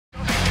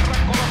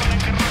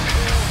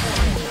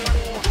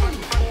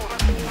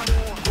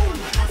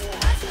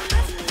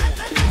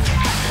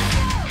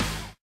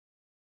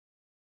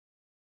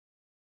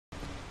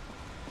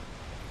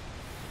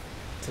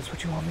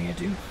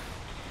do.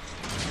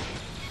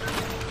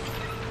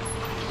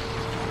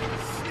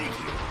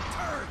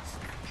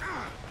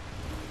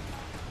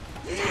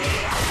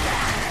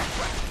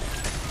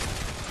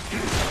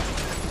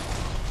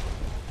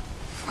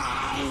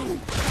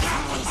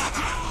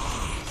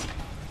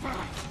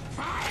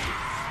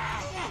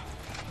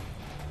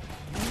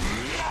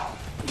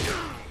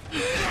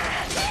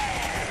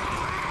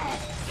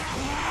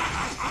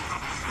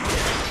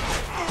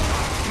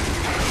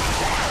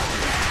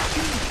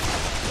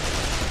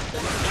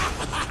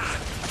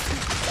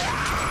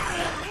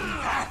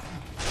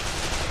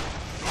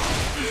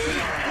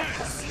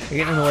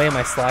 You're getting in the way of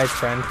my slides,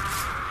 friend.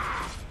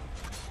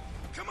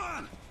 Come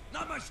on,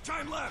 not much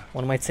time left.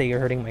 One might say you're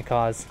hurting my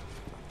cause.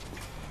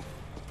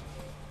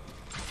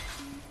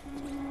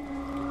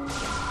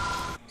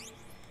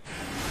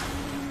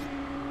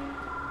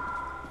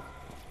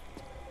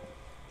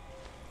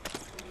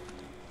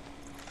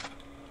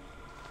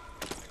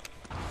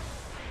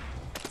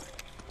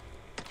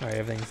 Alright,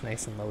 everything's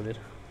nice and loaded.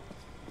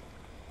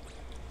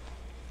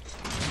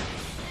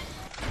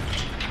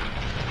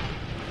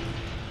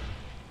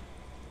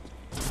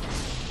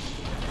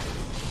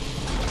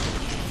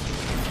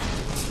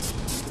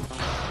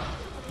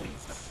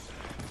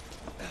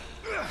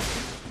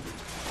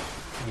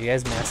 You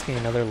guys masking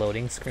another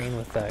loading screen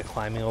with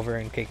climbing over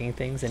and kicking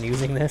things and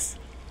using this?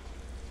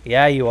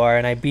 Yeah, you are,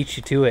 and I beat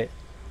you to it.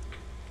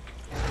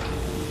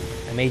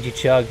 I made you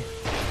chug.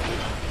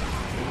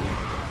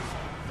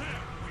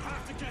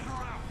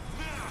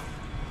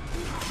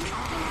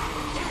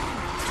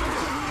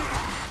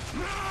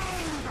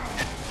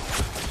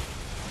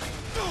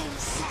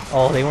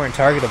 Oh, they weren't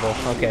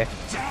targetable. Okay.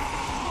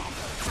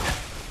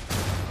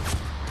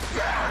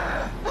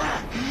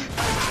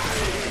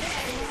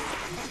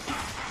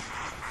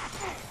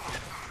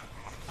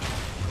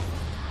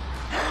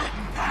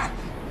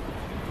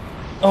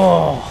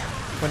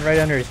 Oh, went right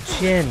under his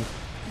chin.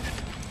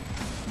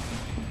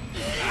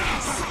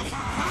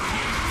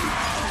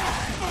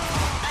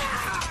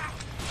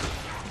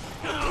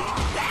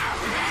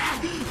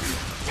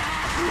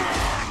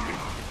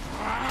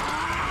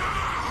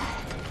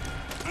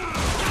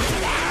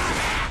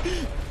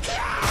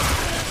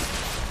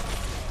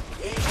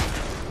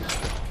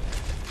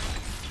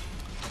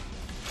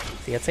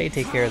 See, that's how you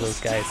take care of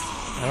those guys.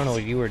 I don't know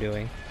what you were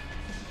doing.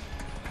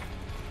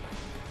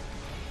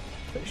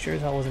 But sure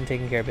as hell wasn't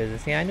taking care of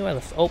business. Yeah, I knew I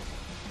left. Oh!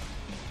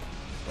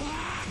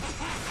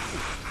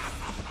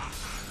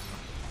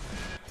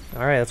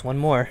 Alright, that's one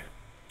more.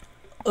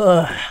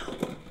 Ugh.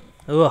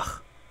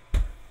 Ugh.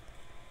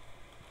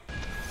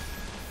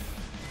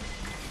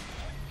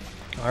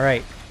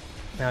 Alright.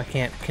 Now I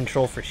can't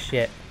control for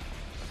shit.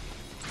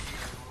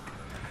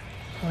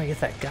 I want to get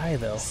that guy,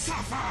 though.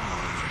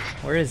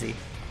 Where is he?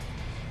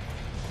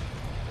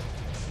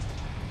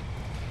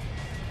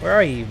 Where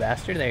are you, you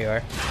bastard? There you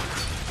are.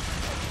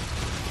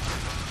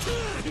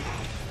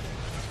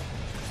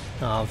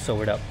 Oh, I'm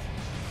sobered up.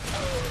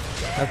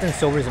 Nothing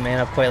sobers a man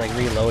up quite like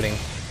reloading.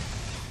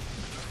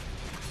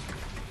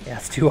 Yeah,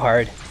 it's too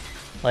hard.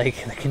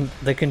 Like,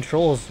 the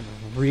controls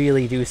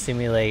really do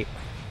simulate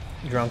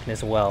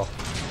drunkenness well.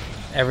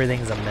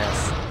 Everything's a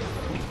mess.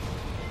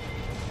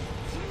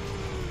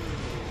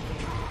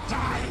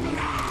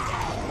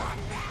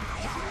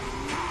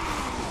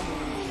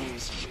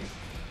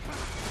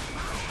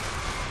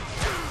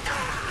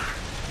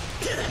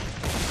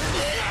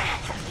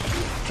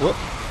 Whoop.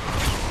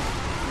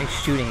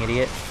 Nice shooting,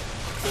 idiot.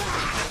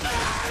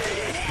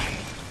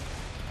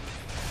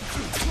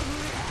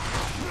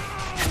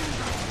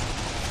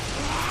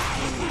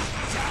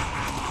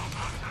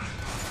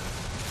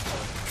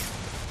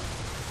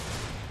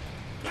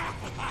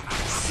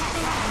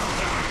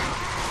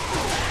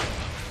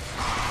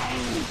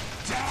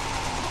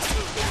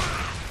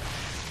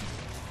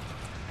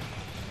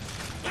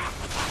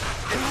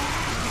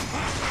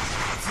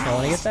 I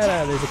want to get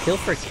that, there's a kill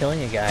for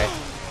killing a guy.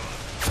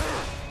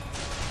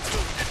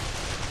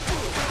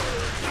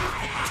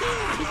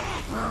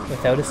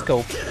 Without a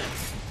scope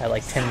at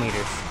like 10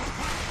 meters.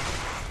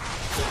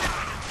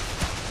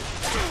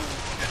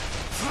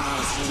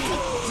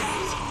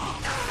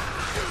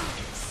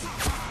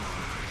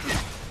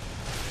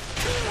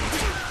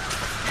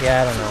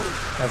 Yeah, I don't know.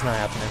 That's not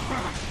happening.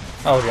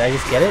 Oh, did I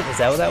just get it? Is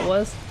that what that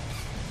was?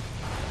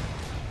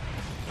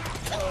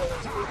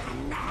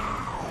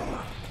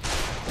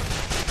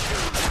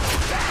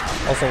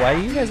 Also, why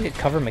do you guys get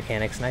cover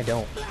mechanics and I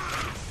don't?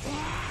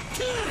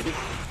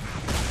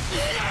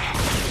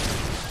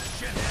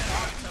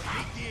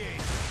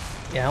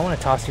 Yeah, I want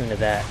to toss you into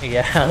that.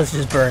 Yeah, let's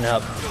just burn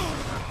up.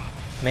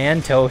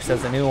 Man toast,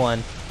 that's a new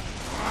one.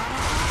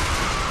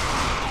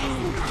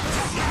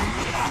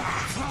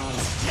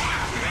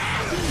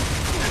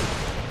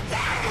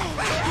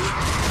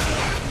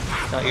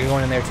 No, you're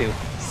going in there too.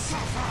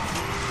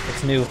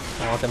 It's new.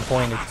 I want them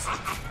pointed.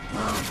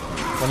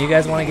 When you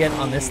guys want to get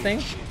on this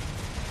thing?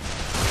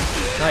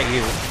 Not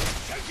you.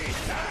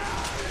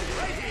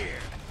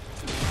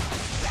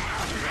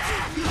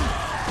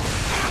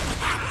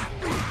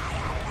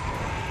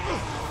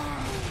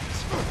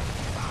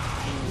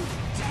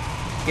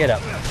 Get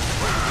up.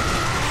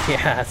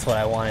 Yeah, that's what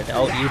I wanted.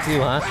 Oh, you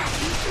too, huh?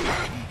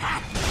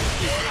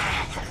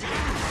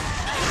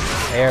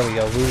 There we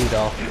go, voodoo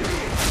doll.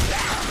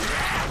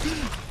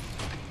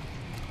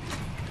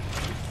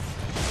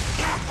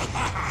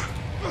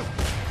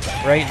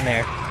 Right in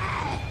there.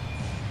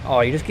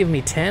 Oh, you just giving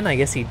me 10? I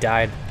guess he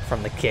died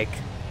from the kick.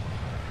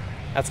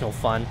 That's no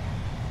fun.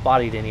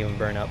 Body didn't even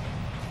burn up.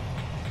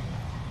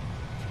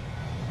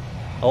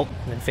 Oh,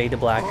 and then fade to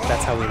black.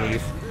 That's how we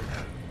leave.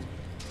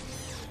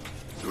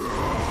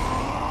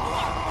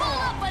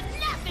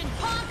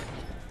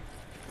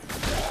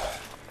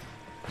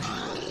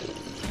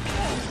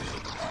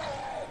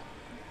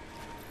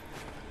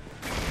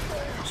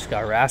 Just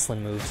got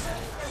wrestling moves.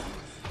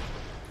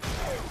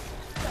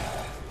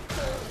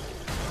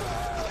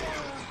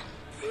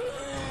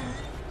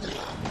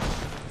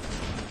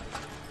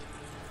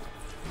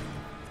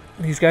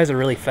 These guys are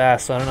really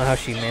fast, so I don't know how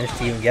she managed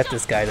to even get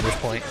this guy to this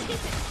point.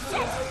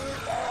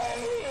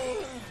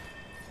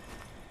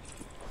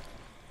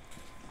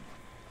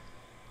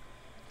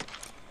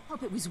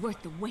 Hope it was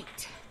worth the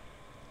wait.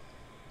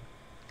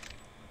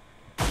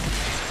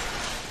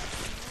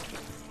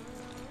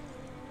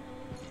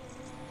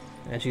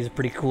 And she's a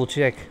pretty cool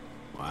chick.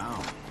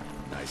 Wow,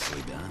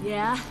 nicely done.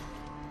 Yeah?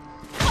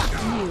 Fuck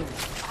you!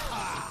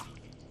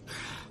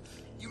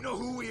 You know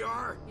who we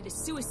are? You're the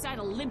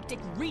suicidal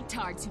limp-dick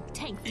retards who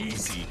tank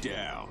things. Easy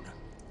down.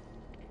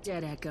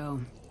 Dead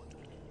Echo.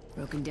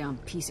 Broken down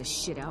piece of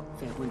shit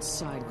outfit went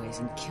sideways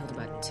and killed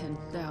about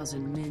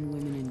 10,000 men,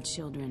 women, and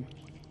children.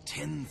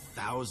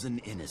 10,000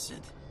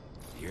 innocent.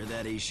 Hear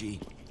that,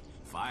 Ishi?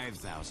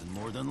 5,000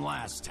 more than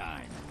last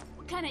time.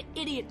 What kind of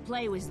idiot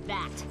play was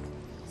that?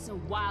 So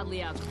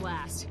wildly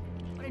outclassed.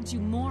 Why didn't you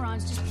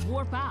morons just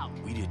warp out?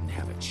 We didn't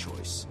have a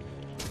choice.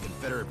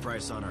 Confederate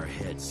price on our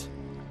heads.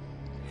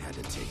 Had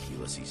to take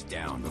Ulysses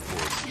down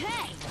before...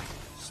 Hey!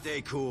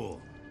 Stay cool.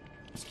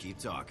 Just keep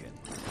talking.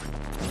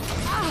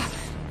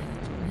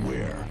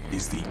 Where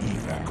is the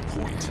evac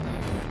point?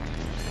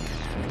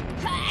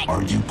 Hey!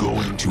 Are you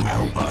going to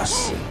help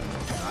us?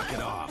 Knock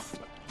it off.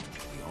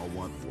 We all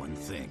want one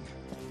thing.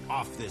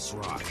 Off this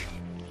rock.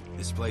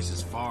 This place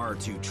is far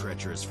too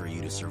treacherous for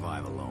you to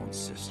survive alone,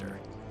 sister.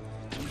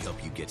 We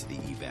help you get to the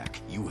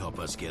evac. You help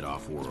us get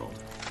off-world.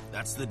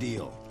 That's the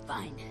deal.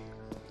 Fine.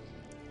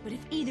 But if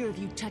either of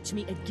you touch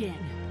me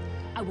again,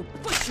 I will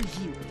butcher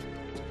you.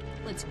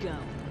 Let's go.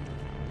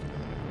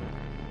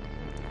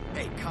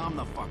 Hey, calm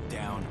the fuck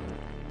down.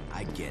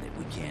 I get it,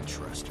 we can't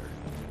trust her.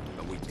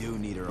 But we do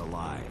need her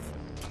alive.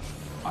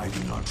 I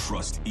do not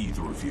trust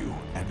either of you,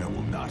 and I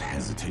will not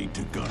hesitate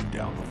to gun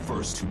down the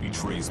first who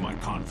betrays my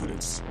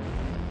confidence.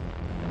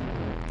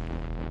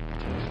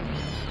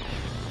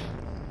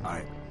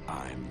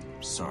 I'm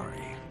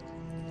sorry.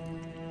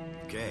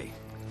 Okay,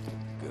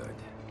 good.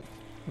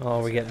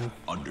 Oh, we're getting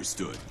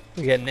Understood.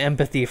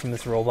 empathy from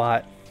this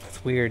robot.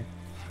 It's weird.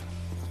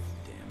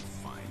 Damn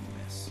fine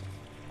mess.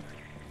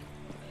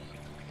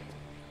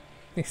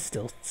 He's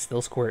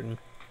still squirting.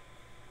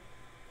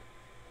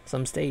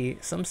 Some say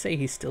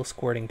he's still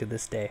squirting to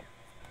this day.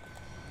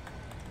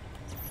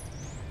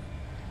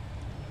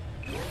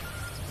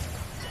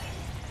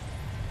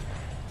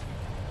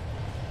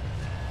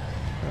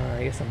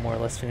 I guess I'm more or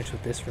less finished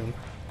with this room.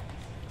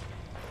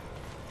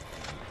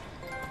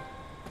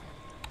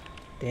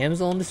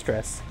 Damsel in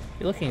distress.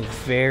 You're looking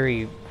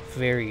very,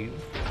 very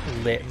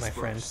lit, my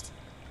friend.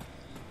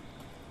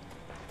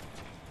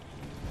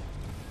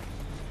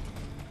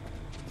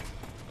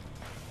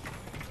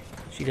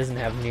 She doesn't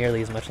have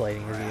nearly as much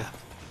lighting as you. What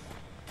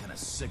kind of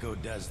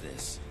sicko does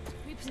this?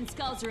 Creeps and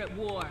skulls are at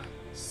war.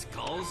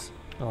 Skulls?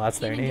 Oh, that's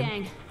their Demon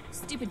name. gang.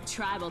 Stupid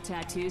tribal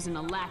tattoos and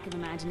a lack of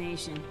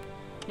imagination.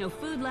 No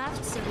food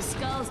left, so the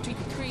skulls treat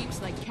the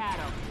creeps like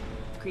cattle.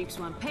 Creeps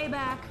want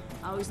payback,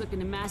 always looking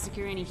to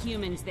massacre any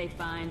humans they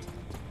find.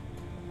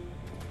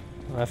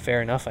 Well,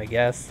 fair enough, I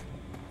guess.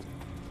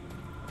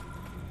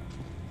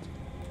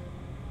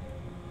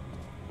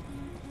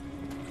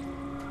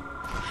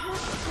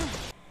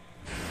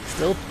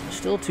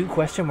 Still 2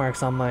 question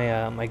marks on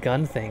my my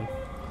gun thing.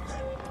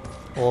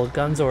 Well,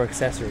 guns or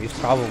accessories,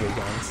 probably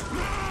guns.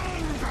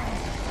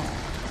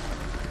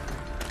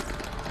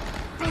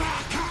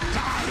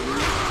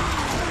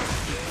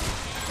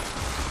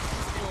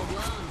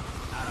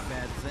 Not a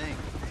bad thing.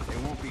 They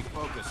won't be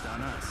focused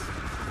on us.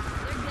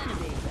 They're gonna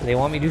be. Do they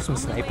want me to do some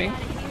Only way sniping?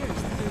 out of here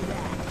is through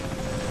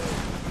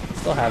that.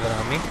 Still have it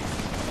on me.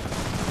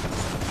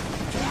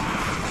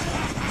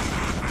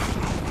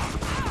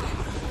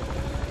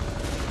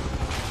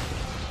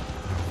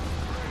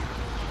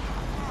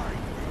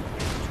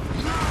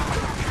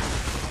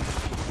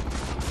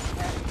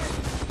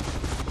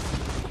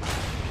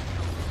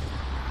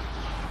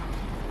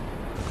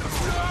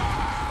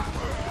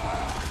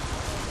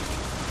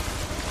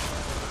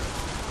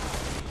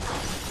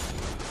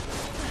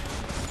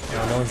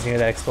 No one's near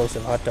that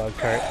explosive hot dog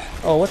cart.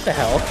 Oh, what the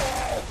hell?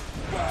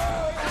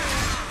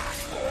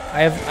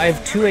 I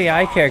have 2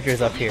 AI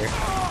characters up here.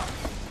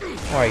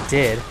 Or I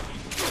did.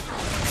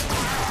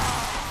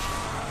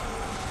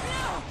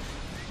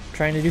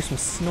 Trying to do some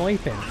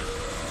sniping.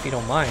 if you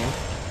don't mind.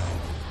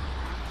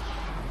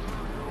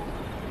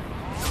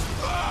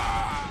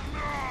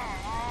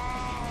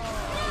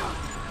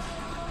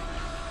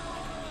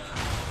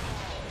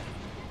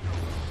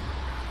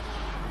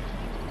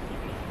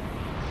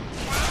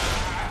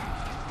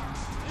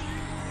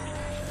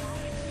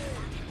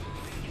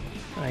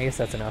 I guess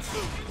that's enough.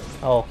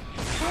 Oh.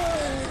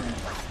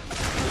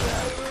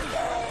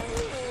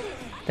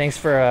 Thanks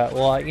for,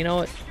 well, you know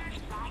what?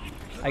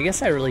 I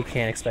guess I really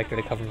can't expect her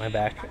to cover my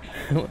back.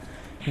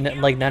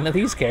 Like, none of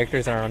these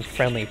characters are on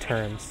friendly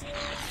terms.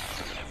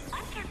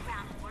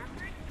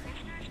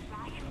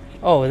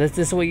 Oh, this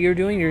is what you're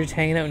doing? You're just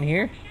hanging out in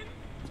here?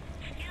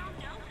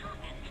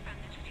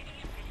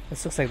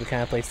 This looks like the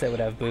kind of place that would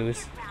have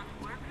booze.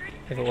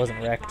 If it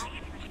wasn't wrecked.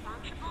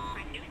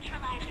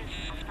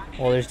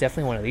 Well, there's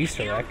definitely one of these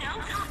to wreck.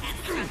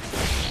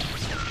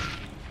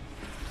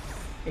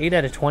 8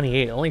 out of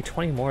 28. Only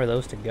 20 more of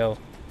those to go.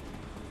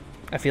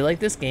 I feel like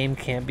this game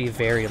can't be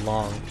very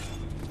long.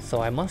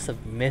 So I must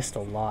have missed a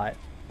lot.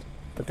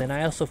 But then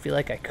I also feel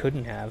like I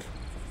couldn't have.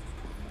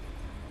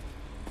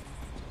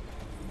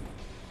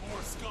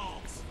 More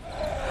skulls.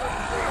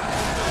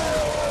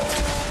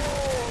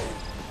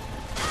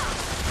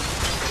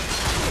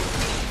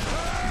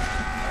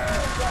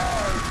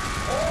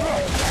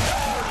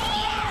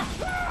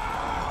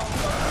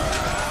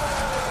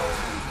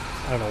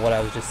 I don't know what I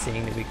was just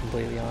seeing, to be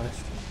completely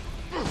honest.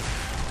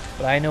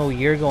 But I know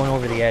you're going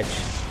over the edge.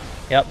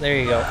 Yep, there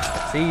you go.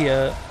 See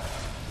ya.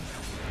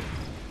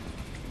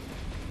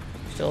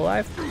 Still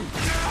alive?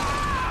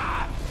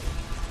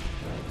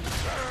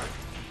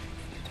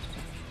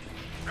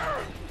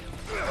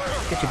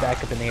 Get you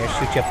back up in the air,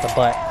 shoot you up the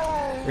butt.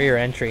 Rear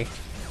entry.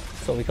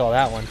 That's what we call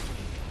that one.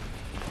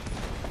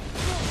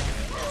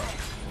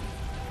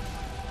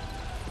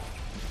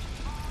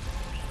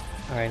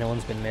 Alright, no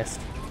one's been missed.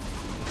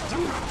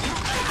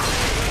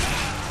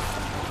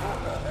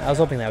 I was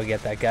hoping that would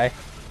get that guy.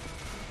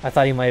 I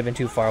thought he might have been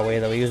too far away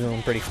though. He was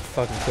moving pretty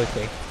fucking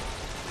quickly.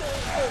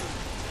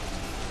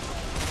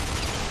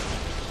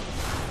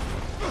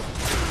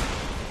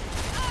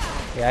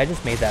 Yeah, I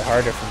just made that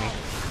harder for me.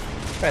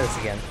 Let's try this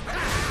again.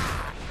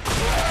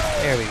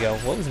 There we go.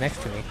 What was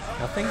next to me?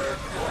 Nothing?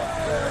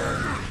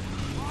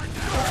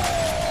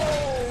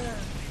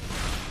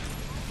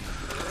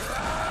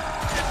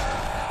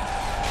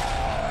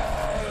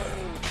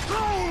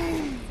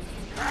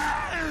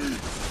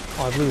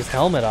 Oh, I blew his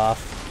helmet off.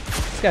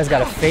 This guy's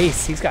got a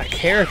face. He's got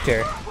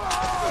character.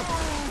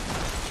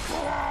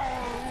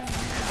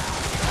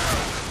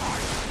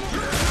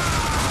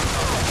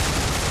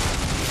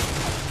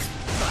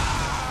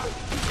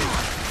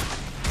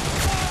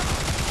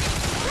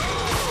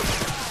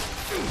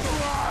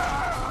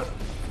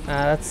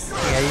 That's...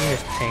 yeah, you can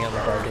just hang up the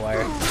barbed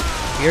wire.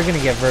 You're gonna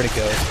get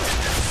vertigo.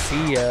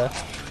 See ya.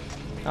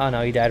 Oh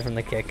no, he died from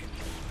the kick.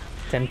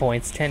 10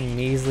 points. 10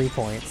 measly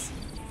points.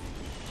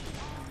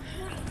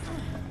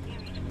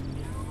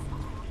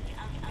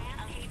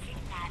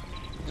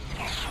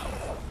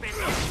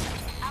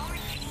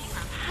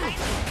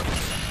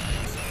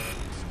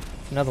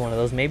 Another one of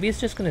those. Maybe it's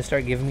just going to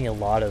start giving me a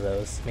lot of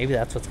those. Maybe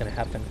that's what's going to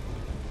happen.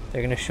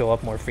 They're going to show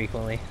up more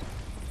frequently.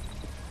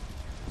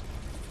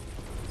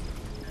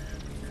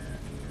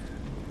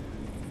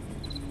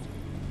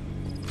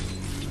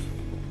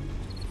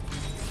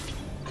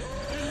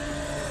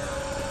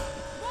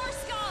 More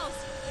skulls!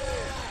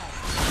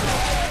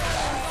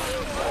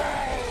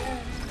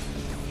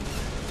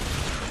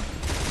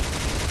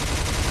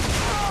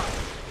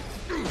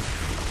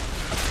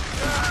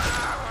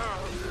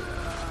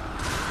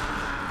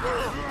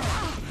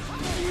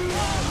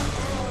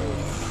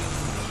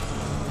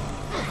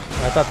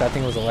 I thought that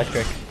thing was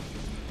electric.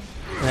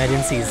 And I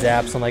didn't see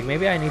zaps, so I'm like,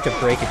 maybe I need to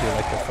break it to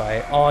electrify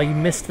it. Oh, you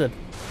missed the...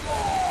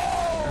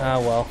 ah,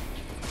 well.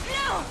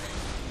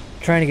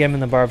 Trying to get him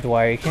in the barbed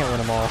wire, you can't win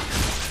them all.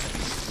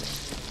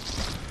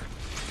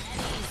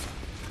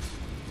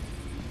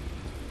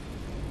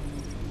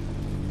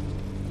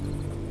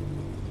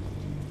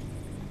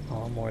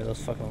 Oh, more of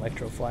those fucking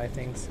electrofly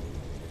things.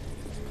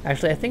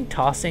 Actually, I think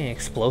tossing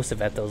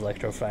explosive at those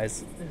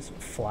electroflies is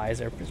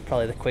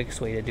probably the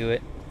quickest way to do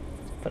it.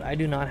 But I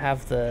do not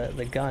have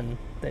the gun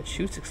that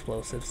shoots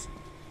explosives.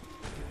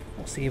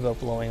 We'll see about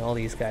blowing all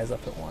these guys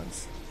up at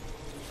once.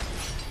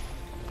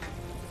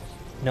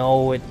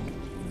 No,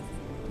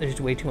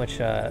 there's way too much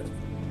time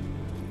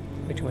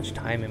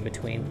in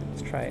between.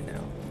 Let's try it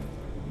now.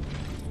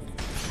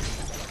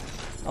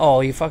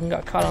 Oh, you fucking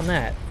got caught on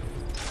that.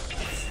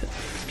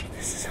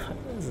 This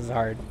is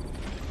hard.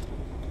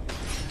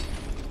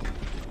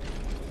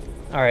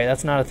 Alright,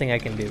 that's not a thing I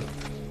can do.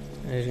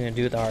 I'm just gonna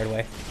do it the hard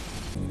way.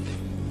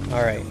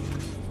 Alright.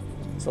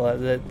 So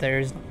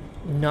it's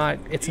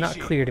not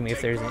clear to me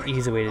if there's an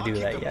easy way to do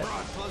that yet.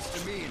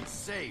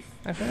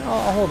 Actually,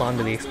 I'll hold on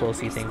to the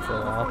explosive thing for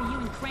a while.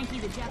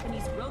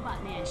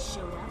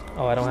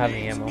 Oh, I don't have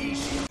any ammo.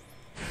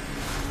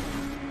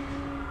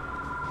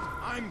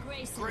 I'm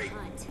great.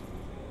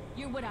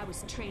 You're what I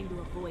was trained to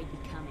avoid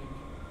becoming.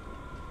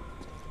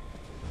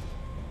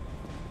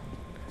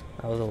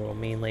 That was a little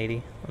mean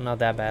lady. I'm not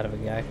that bad of a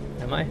guy,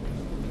 am I?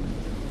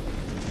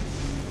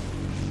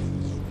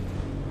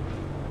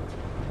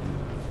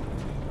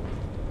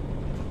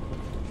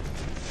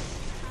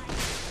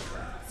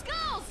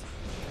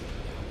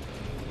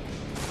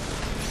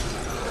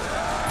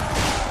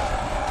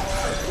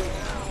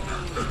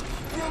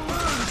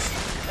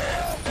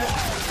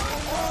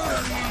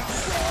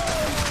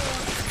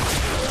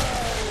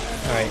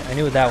 Alright, I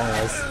knew what that one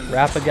was.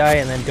 Wrap a guy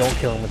and then don't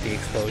kill him with the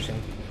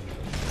explosion.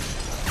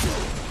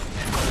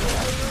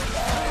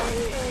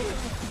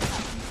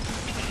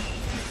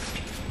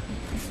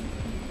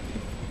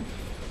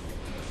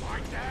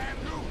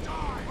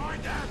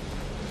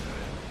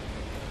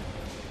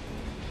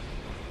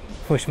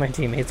 Wish my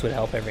teammates would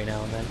help every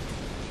now and then.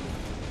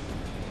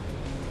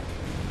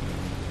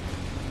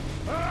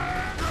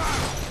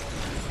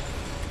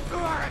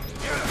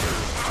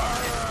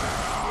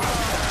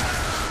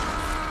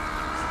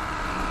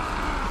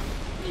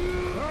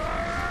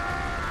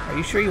 Are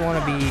you sure you want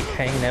to be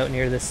hanging out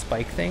near this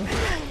spike thing?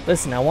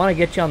 Listen, I want to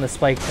get you on the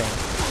spike thing.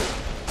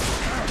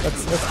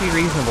 Let's be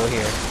reasonable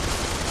here.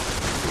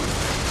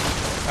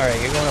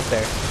 Alright, you're going up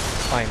there.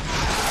 Fine.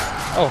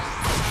 Oh.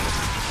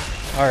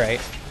 Alright.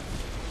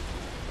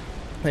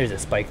 There's a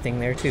spike thing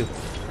there too.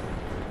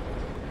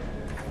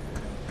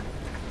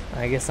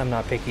 I guess I'm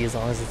not picky. As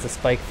long as it's a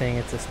spike thing,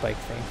 it's a spike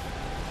thing.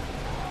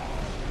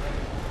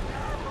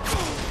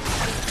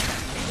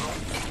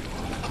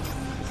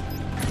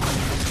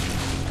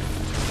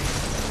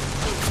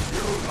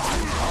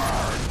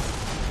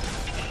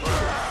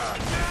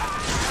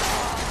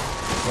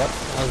 Yep,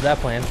 how's that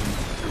plan?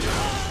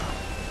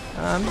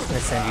 I'm just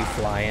gonna send you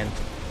flying.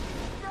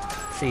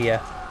 See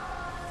ya.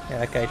 Yeah,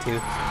 that guy too.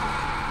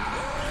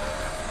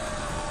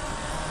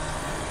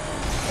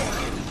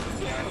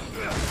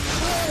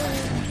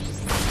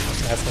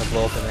 That's gonna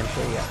blow up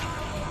eventually, yeah.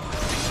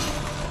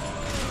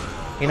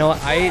 You know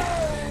what,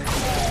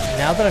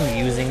 now that I'm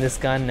using this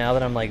gun, now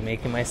that I'm like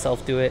making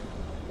myself do it,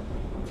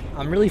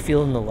 I'm really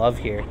feeling the love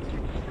here.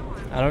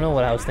 I don't know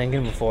what I was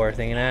thinking before,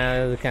 thinking,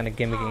 this is kind of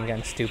gimmicky and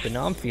kind of stupid.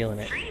 No, I'm feeling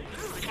it.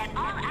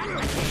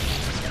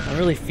 I'm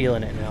really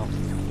feeling it now.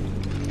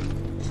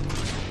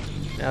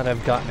 Now that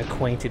I've gotten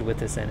acquainted with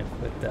this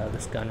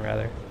this gun,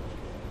 rather.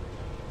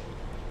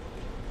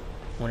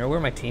 Wonder where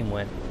my team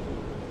went.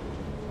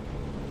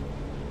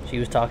 She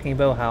was talking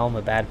about how I'm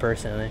a bad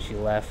person and then she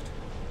left.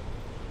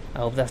 I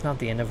hope that's not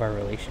the end of our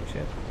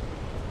relationship.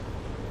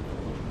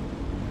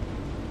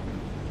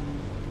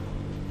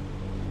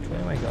 Which way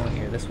am I going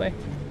here? This way?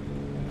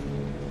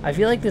 I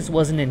feel like this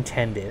wasn't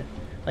intended.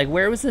 Like,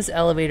 where was this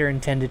elevator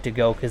intended to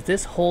go? Because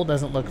this hole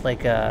doesn't look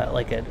like a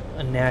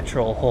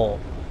natural hole.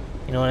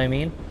 You know what I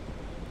mean?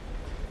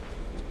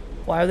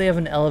 Why would they have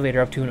an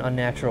elevator up to an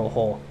unnatural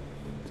hole?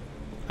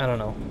 I don't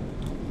know.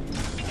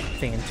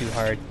 Thinking too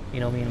hard.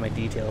 You know me and my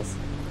details.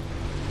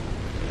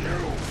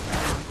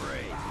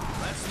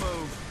 Let's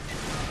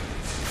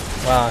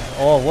move. Wow.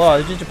 Oh, whoa.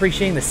 I'm just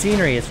appreciating the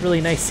scenery. It's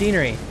really nice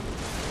scenery.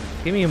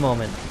 Give me a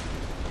moment.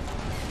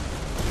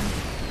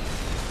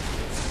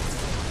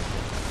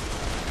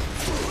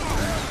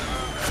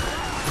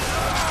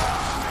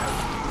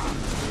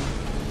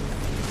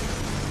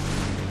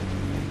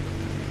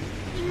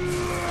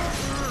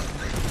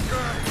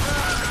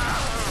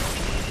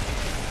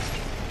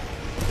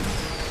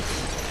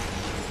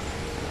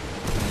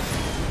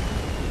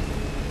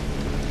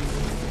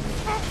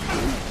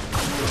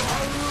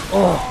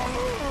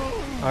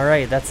 Oh!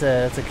 Alright, that's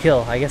a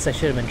kill. I guess I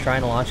should have been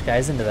trying to launch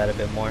guys into that a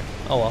bit more.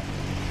 Oh well.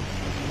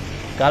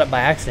 Got it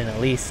by accident,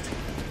 at least.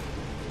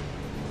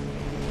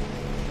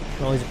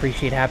 Can always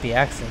appreciate happy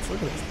accidents.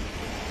 Look at this.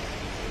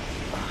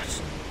 Oh,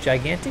 it's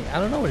gigantic. I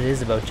don't know what it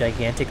is about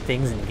gigantic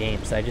things in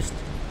games. I just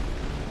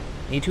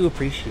need to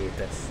appreciate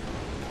this.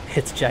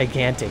 It's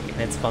gigantic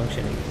and it's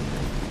functioning.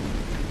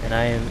 And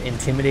I am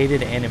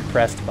intimidated and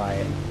impressed by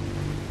it.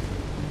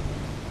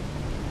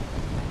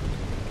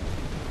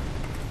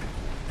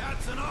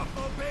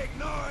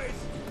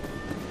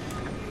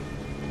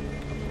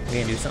 We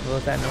gonna do something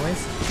about that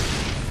noise?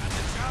 Got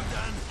the job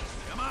done.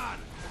 Come on.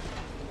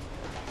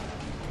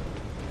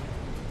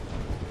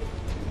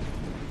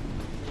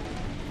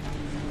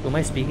 Who am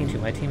I speaking to?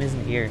 My team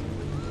isn't here.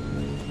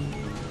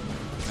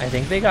 I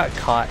think they got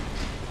caught,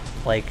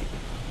 like,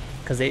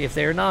 because if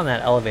they're not on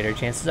that elevator,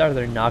 chances are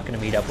they're not going to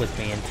meet up with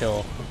me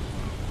until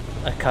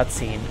a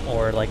cutscene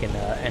or like an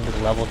end of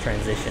the level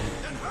transition.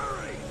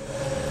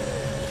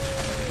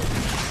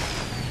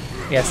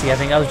 Yeah, see, I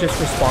think I was just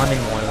responding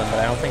to one of them, but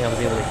I don't think I was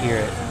able to hear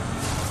it.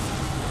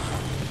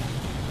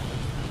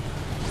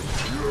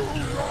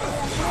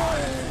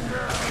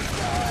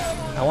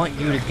 I want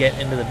you to get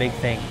into the big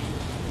thing.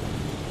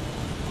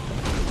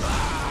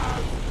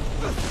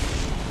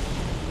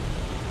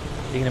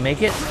 Is he gonna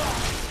make it?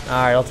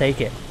 Alright, I'll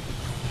take it.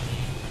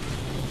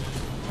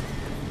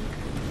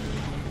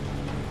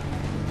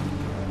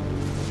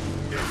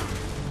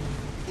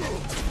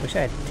 Wish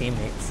I had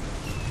teammates.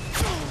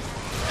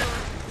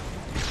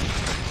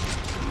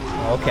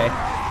 Okay.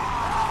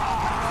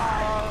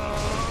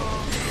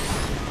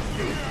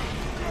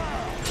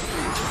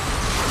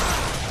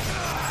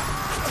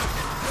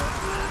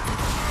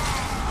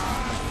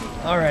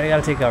 Alright, I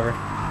gotta take cover.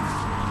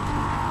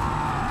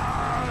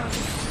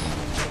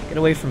 Get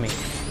away from me.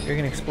 You're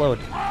gonna explode.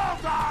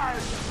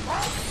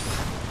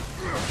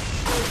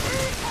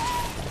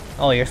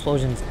 Oh, your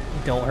explosions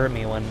don't hurt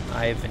me when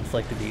I've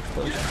inflicted the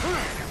explosion.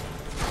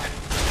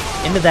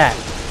 Into that.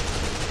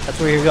 That's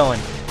where you're going.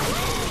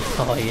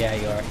 Oh yeah,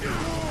 you are.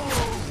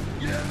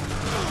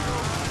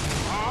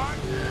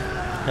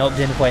 Nope,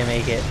 didn't quite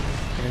make it.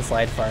 Didn't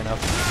slide far enough.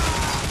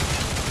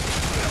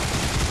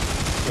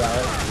 Got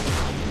it.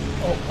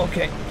 Oh,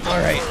 okay.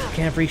 Alright.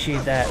 Can't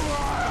appreciate that.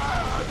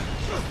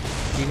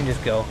 You can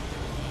just go.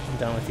 I'm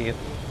done with you.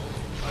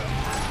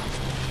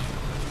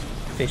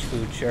 Fish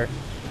food, sure.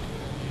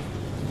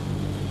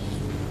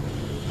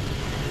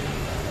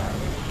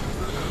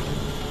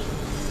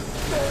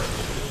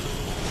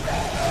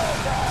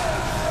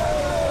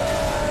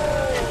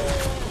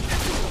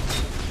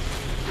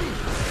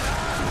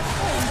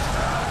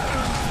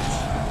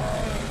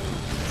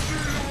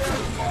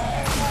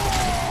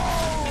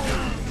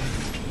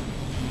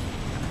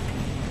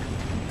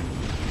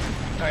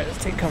 Alright,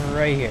 let's take cover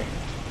right here.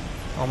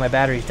 Oh, my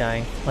battery's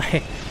dying.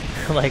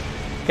 like,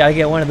 gotta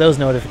get one of those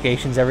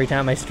notifications every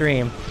time I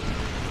stream.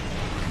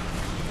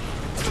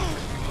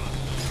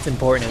 It's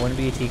important. It wouldn't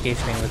be a TK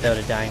stream without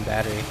a dying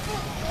battery.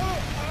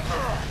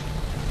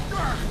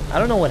 I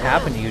don't know what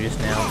happened to you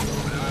just now,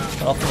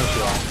 but I'll finish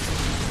you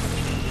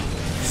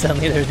off.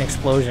 Suddenly there's an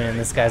explosion and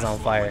this guy's on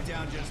fire.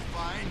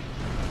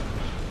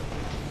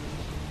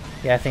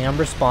 Yeah, I think I'm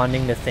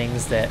responding to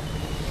things that,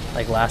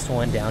 like, last one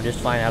went down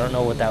just fine. I don't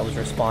know what that was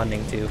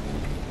responding to.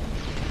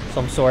 So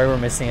I'm sorry we're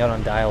missing out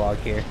on dialogue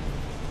here.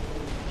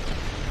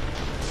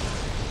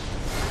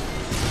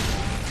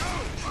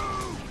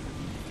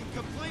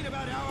 Complain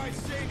about how I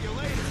save you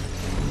later.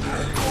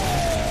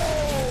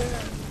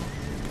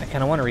 I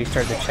kind of want to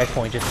restart the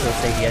checkpoint just for the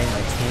sake of getting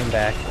my team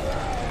back.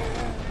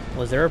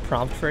 Was there a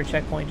prompt for a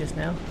checkpoint just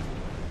now?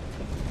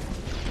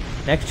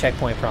 Next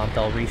checkpoint prompt,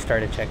 I'll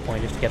restart a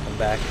checkpoint just to get them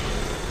back.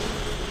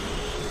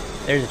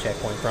 There's a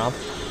checkpoint prompt.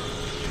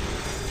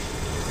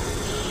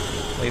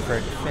 Wait for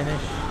it to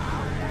finish.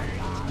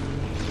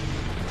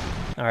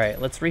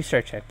 Alright, let's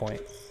restart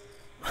checkpoint.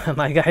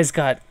 My guys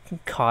got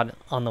caught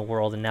on the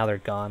world and now they're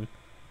gone.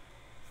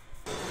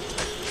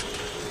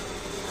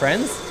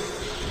 Friends?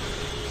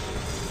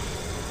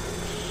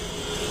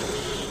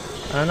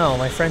 I don't know,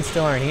 my friends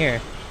still aren't here.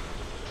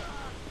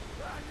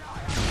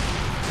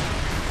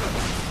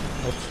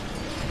 Oops.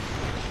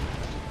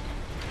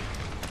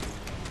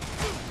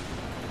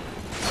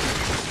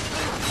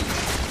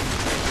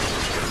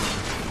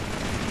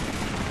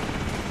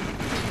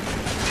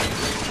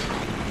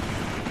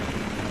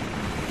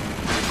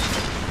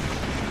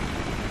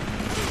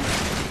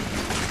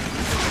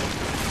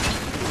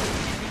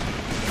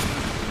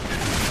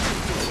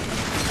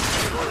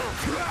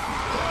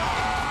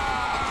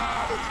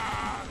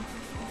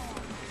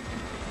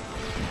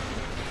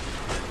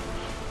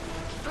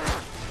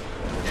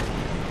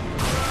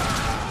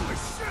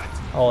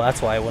 Oh,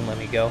 that's why it wouldn't let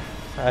me go.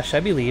 Should I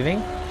be leaving?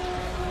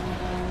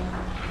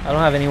 I don't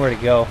have anywhere to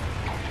go.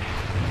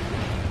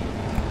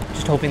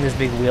 Just hoping this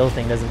big wheel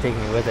thing doesn't take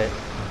me with it.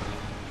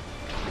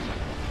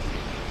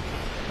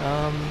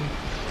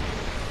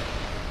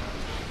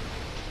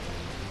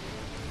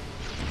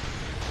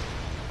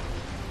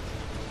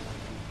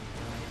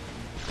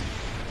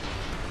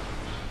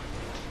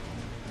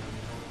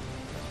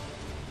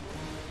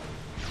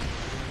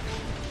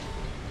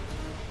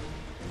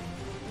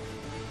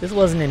 This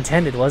wasn't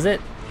intended, was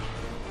it?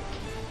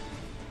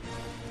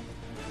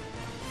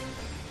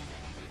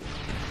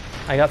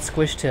 I got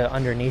squished to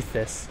underneath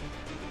this.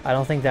 I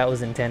don't think that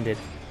was intended.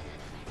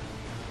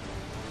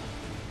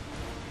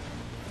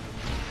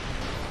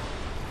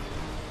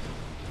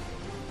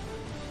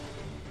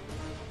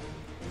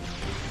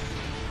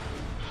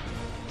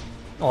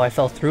 Oh, I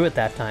fell through it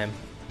that time.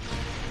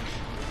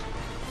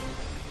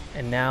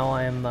 And now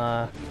I'm,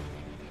 oh,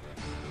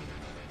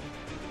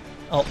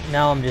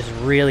 now I'm just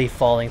really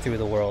falling through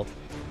the world.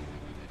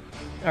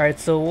 Alright,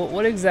 so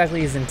what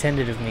exactly is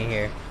intended of me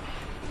here?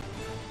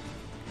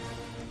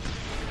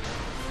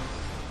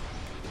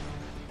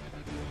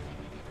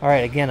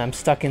 Alright, again, I'm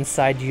stuck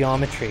inside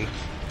geometry.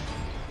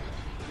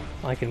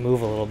 Oh, I can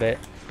move a little bit.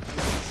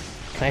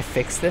 Can I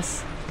fix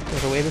this?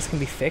 Is there a way this can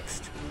be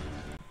fixed?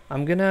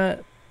 I'm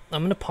gonna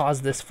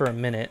pause this for a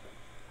minute.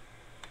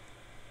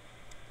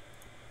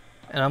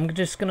 And I'm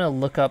just gonna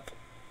look up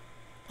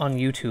on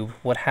YouTube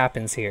what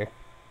happens here.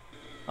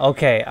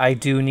 Okay, I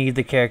do need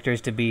the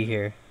characters to be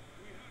here.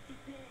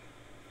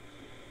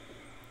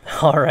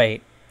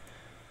 Alright.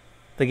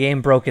 The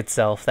game broke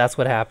itself. That's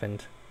what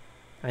happened.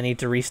 I need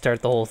to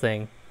restart the whole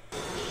thing.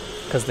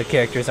 Because the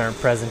characters aren't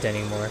present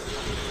anymore.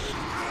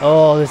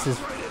 Oh, this is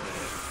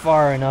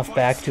far enough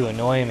back to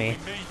annoy me.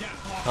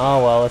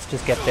 Oh well, let's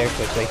just get there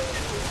quickly.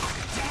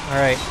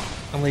 Alright,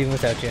 I'm leaving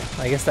without you.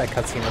 I guess that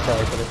cutscene will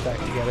probably put us back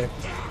together.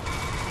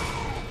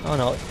 Oh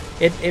no,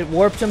 it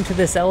warped him to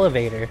this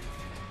elevator.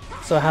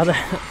 So how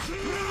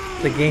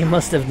the game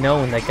must have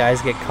known that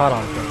guys get caught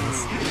on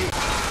things.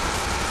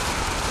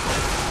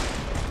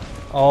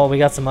 Oh, we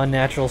got some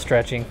unnatural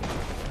stretching.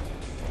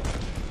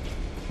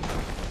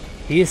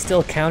 He is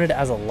still counted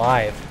as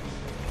alive.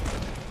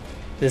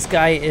 This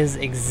guy is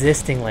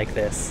existing like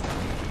this.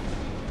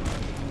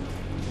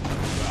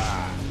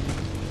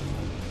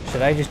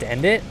 Should I just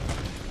end it?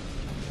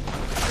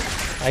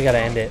 I gotta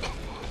end it.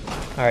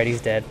 Alright,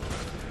 he's dead.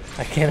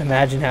 I can't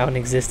imagine how an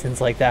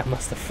existence like that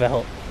must have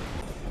felt.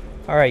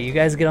 Alright, you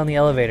guys get on the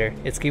elevator.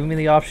 It's giving me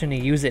the option to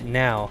use it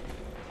now.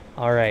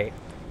 Alright.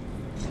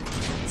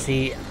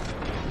 See,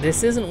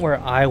 this isn't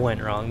where I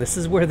went wrong. This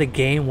is where the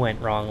game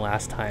went wrong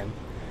last time.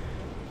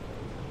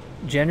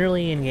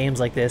 Generally in games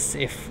like this,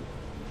 if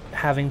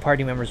having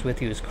party members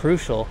with you is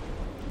crucial,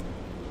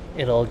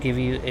 it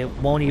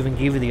won't even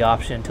give you the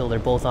option until they're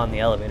both on the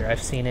elevator.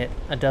 I've seen it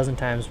a dozen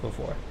times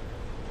before.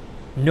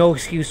 No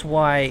excuse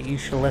why you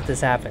should let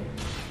this happen.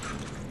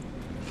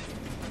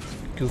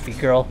 Goofy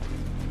girl.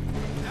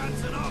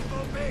 That's an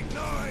awful big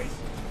noise!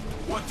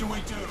 What do we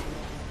do?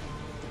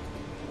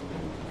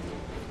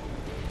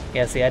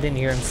 Yeah, see, I didn't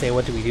hear him say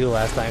what do we do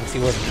last time because he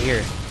wasn't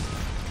here.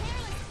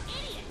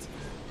 Careless idiot!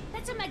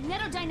 That's a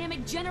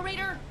magnetodynamic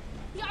generator?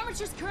 The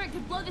armature's current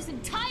could blow this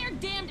entire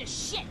dam to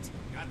shit!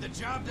 Got the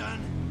job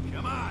done.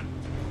 Come on.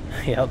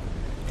 Yep.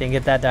 Didn't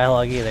get that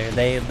dialogue either.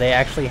 They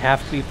actually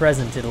have to be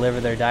present to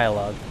deliver their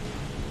dialogue,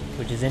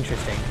 which is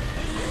interesting.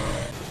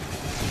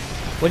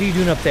 What are you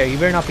doing up there? You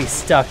better not be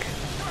stuck.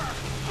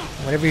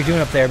 Whatever you're doing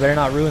up there better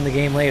not ruin the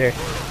game later.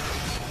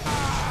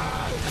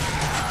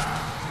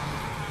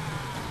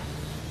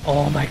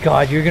 Oh my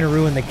god, you're gonna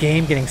ruin the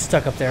game getting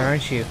stuck up there,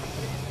 aren't you?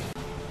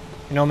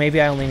 You know, maybe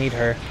I only need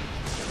her.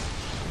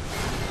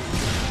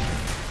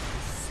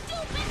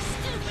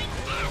 Stupid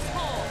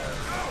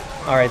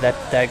asshole! Alright,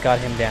 that got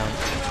him down.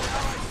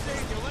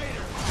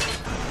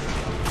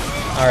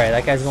 Alright,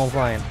 that guy's going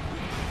flying.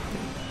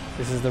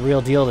 This is the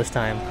real deal this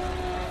time.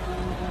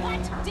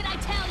 What did I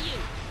tell you?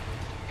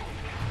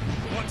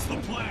 What's the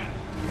plan?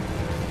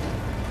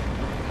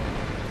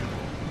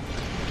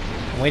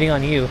 I'm waiting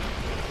on you.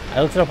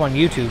 I looked it up on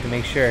YouTube to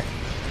make sure.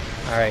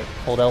 Alright,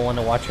 hold L1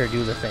 to watch her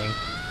do the thing.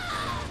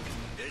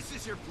 This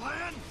is your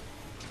plan?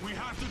 We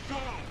have to go.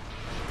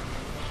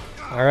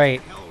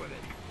 Alright. Hell with it.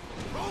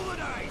 Roll the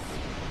dice.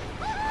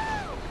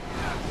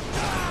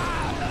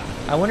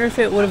 I wonder if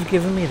it would have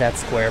given me that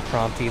square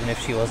prompt even if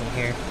she wasn't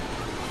here.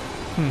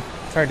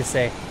 It's hard to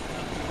say.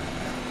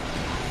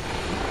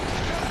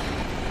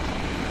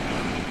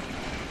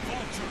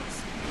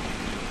 Vultures.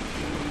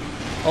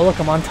 Oh look,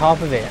 I'm on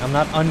top of it. I'm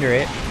not under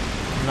it.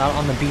 I'm not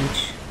on the beach.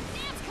 Dam's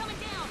coming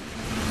down!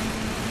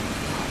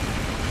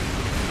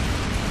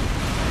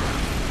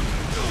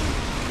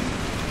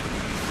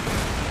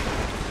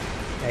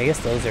 Yeah, I guess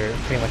those are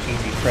pretty much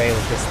easy prey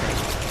with this thing.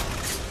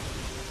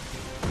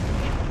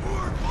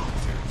 More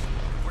vultures.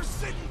 We're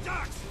sitting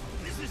ducks.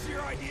 This is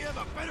your idea of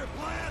a better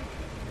plan?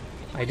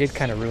 I did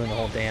kind of ruin the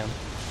whole dam.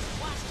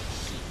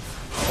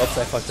 Oops,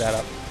 I fucked that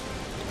up.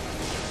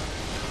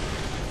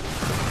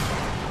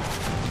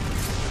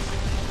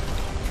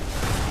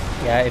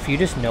 Yeah, if you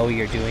just know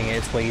you're doing it,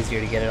 it's way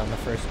easier to get it on the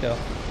first go.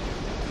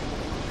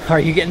 Are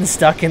you getting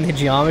stuck in the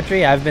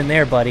geometry? I've been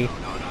there, buddy. No,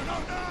 no, no,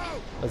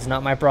 no! But it's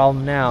not my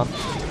problem now.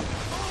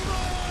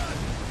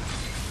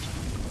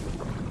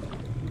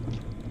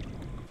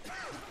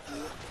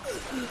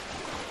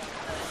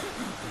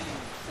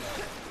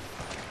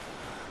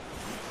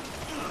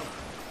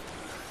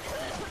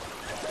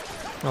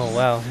 Oh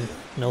wow,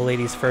 no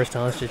ladies first,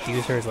 huh? Let's just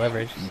use her as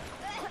leverage. That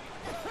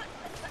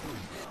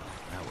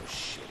was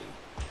shitty.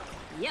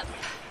 Yep,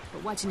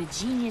 but watching a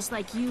genius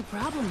like you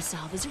problem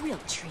solve is a real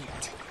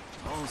treat.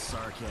 All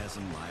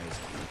sarcasm lies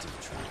into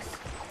the truth.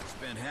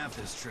 Spent half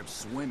this trip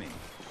swimming.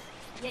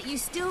 Yet you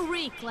still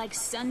reek like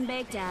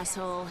sun-baked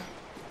asshole.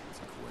 It's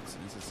a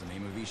coincidence. It's the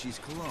name of Ishi's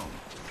cologne.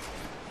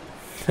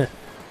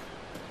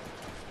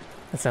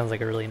 That sounds like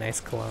a really nice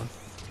cologne.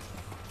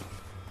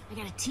 I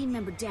got a team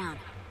member down.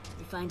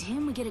 We find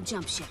him, we get a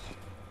jump ship.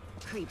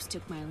 Creeps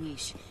took my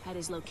leash, had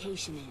his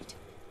location in it.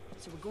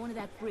 So we're going to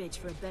that bridge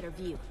for a better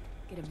view.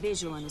 Get a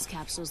visual on this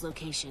capsule's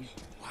location.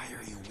 Why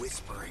are you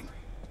whispering?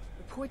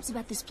 Reports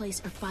about this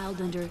place are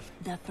filed under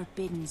the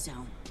Forbidden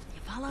Zone. You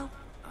follow?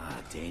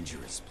 Ah,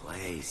 dangerous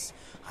place.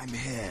 I'm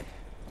hit.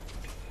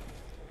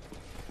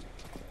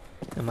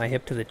 Am I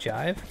hip to the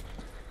jive?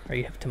 Are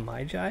you hip to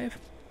my jive?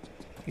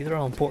 These are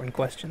all important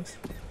questions.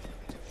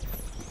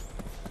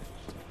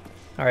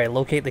 Alright,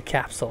 locate the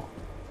capsule.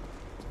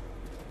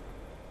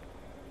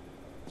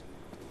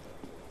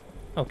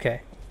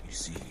 Okay. You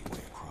see any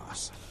way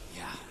across?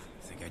 Yeah, I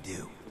think I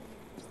do.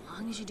 As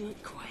long as you do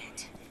it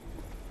quiet.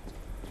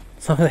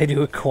 As long as I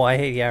do it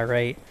quiet, yeah,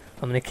 right.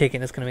 I'm gonna kick it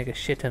and it's gonna make a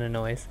shit ton of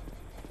noise.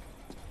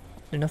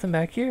 There's nothing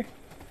back here?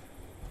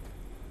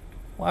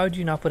 Why would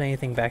you not put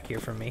anything back here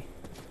for me?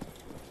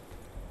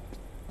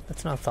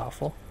 That's not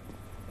thoughtful.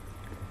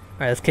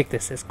 Alright, let's kick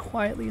this as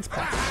quietly as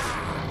possible.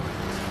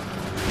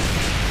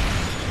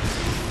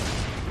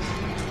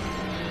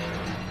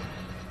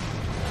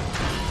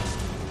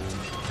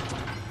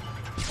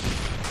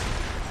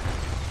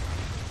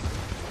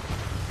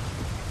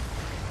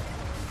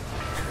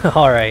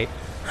 Alright,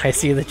 I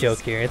see the joke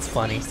here, it's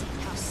funny.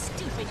 How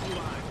stupid you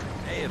are.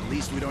 Hey, at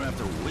least we don't have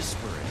to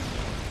whisper it.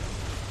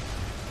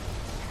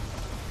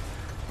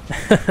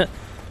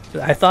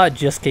 I thought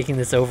just kicking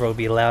this over would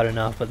be loud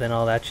enough, but then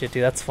all that shit,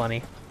 dude, that's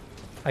funny.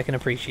 I can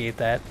appreciate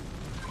that.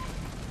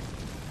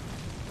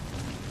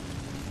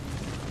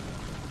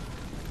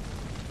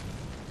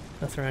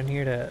 Nothing around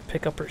here to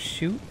pick up or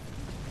shoot?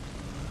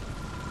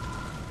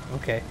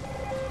 Okay,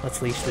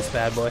 let's leash this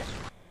bad boy.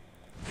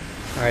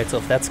 Alright, so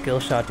if that skill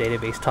shot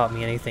database taught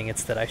me anything,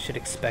 it's that I should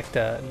expect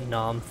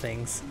nom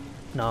things.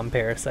 Nom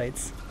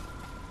parasites.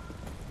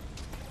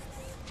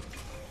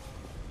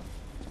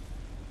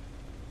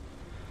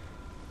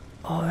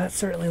 Oh, that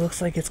certainly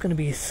looks like it's gonna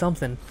be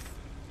something.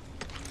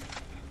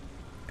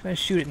 Can I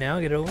shoot it now?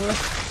 Get it over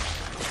with?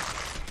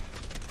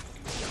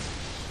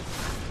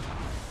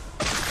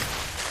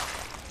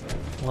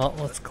 Well,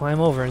 let's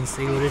climb over and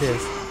see what it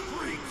is.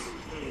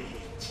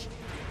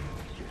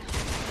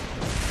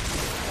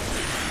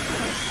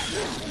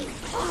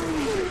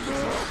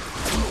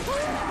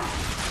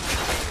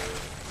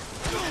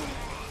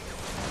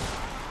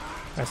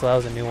 Alright, so that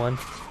was a new one.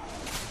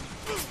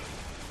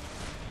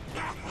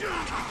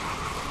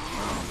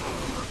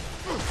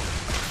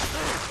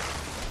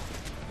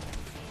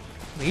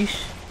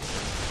 Leash?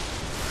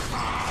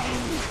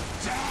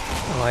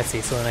 Oh, I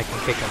see, so then I can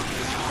kick him.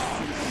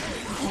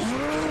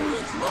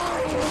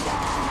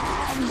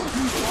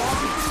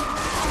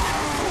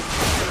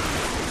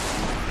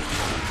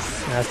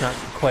 That's not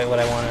quite what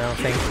I wanted, I don't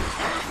think.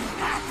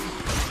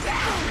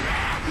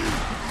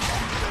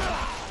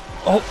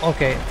 Oh,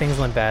 okay, things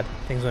went bad.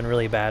 Things went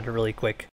really bad, really quick.